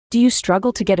Do you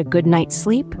struggle to get a good night's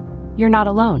sleep? You're not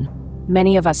alone.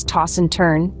 Many of us toss and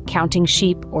turn, counting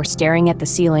sheep or staring at the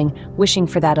ceiling, wishing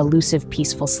for that elusive,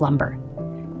 peaceful slumber.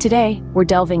 Today, we're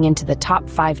delving into the top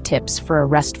 5 tips for a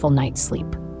restful night's sleep.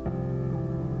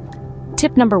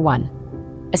 Tip number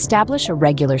 1. Establish a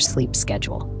regular sleep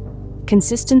schedule.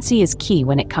 Consistency is key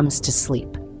when it comes to sleep.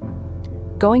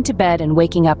 Going to bed and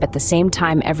waking up at the same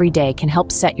time every day can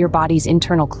help set your body's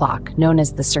internal clock, known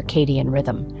as the circadian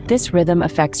rhythm. This rhythm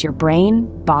affects your brain,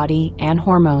 body, and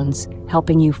hormones,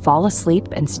 helping you fall asleep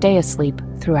and stay asleep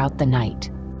throughout the night.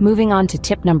 Moving on to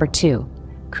tip number 2.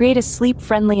 Create a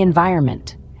sleep-friendly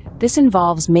environment. This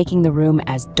involves making the room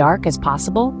as dark as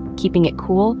possible, keeping it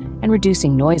cool, and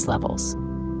reducing noise levels.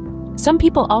 Some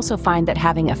people also find that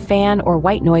having a fan or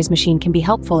white noise machine can be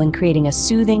helpful in creating a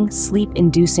soothing,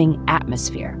 sleep-inducing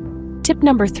atmosphere. Tip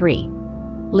number 3.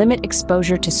 Limit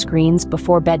exposure to screens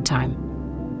before bedtime.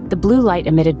 The blue light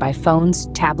emitted by phones,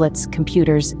 tablets,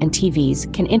 computers, and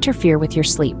TVs can interfere with your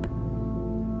sleep.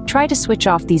 Try to switch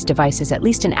off these devices at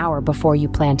least an hour before you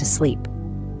plan to sleep.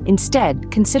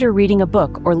 Instead, consider reading a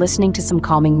book or listening to some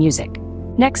calming music.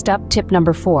 Next up, tip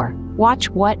number 4. Watch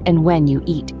what and when you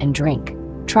eat and drink.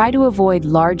 Try to avoid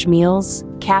large meals,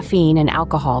 caffeine, and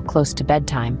alcohol close to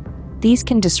bedtime. These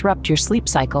can disrupt your sleep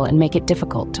cycle and make it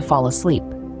difficult to fall asleep.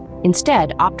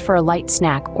 Instead, opt for a light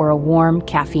snack or a warm,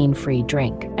 caffeine-free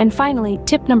drink. And finally,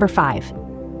 tip number 5.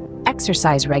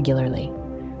 Exercise regularly.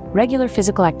 Regular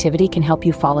physical activity can help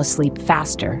you fall asleep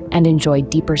faster and enjoy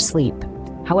deeper sleep.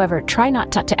 However, try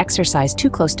not to exercise too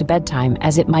close to bedtime,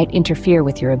 as it might interfere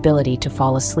with your ability to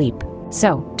fall asleep.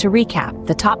 So, to recap,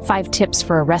 the top 5 tips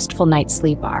for a restful night's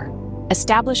sleep are: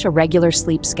 establish a regular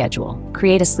sleep schedule,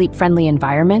 create a sleep-friendly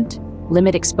environment,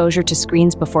 limit exposure to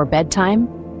screens before bedtime,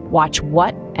 watch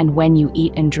what and when you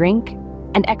eat and drink,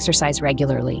 and exercise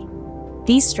regularly.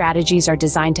 These strategies are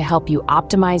designed to help you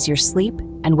optimize your sleep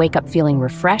and wake up feeling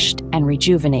refreshed and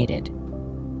rejuvenated.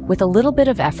 With a little bit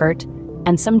of effort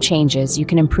and some changes, you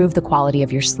can improve the quality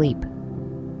of your sleep.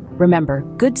 Remember,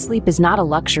 good sleep is not a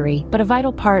luxury, but a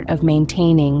vital part of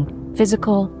maintaining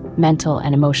physical, mental,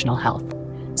 and emotional health.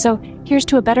 So here's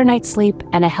to a better night's sleep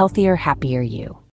and a healthier, happier you.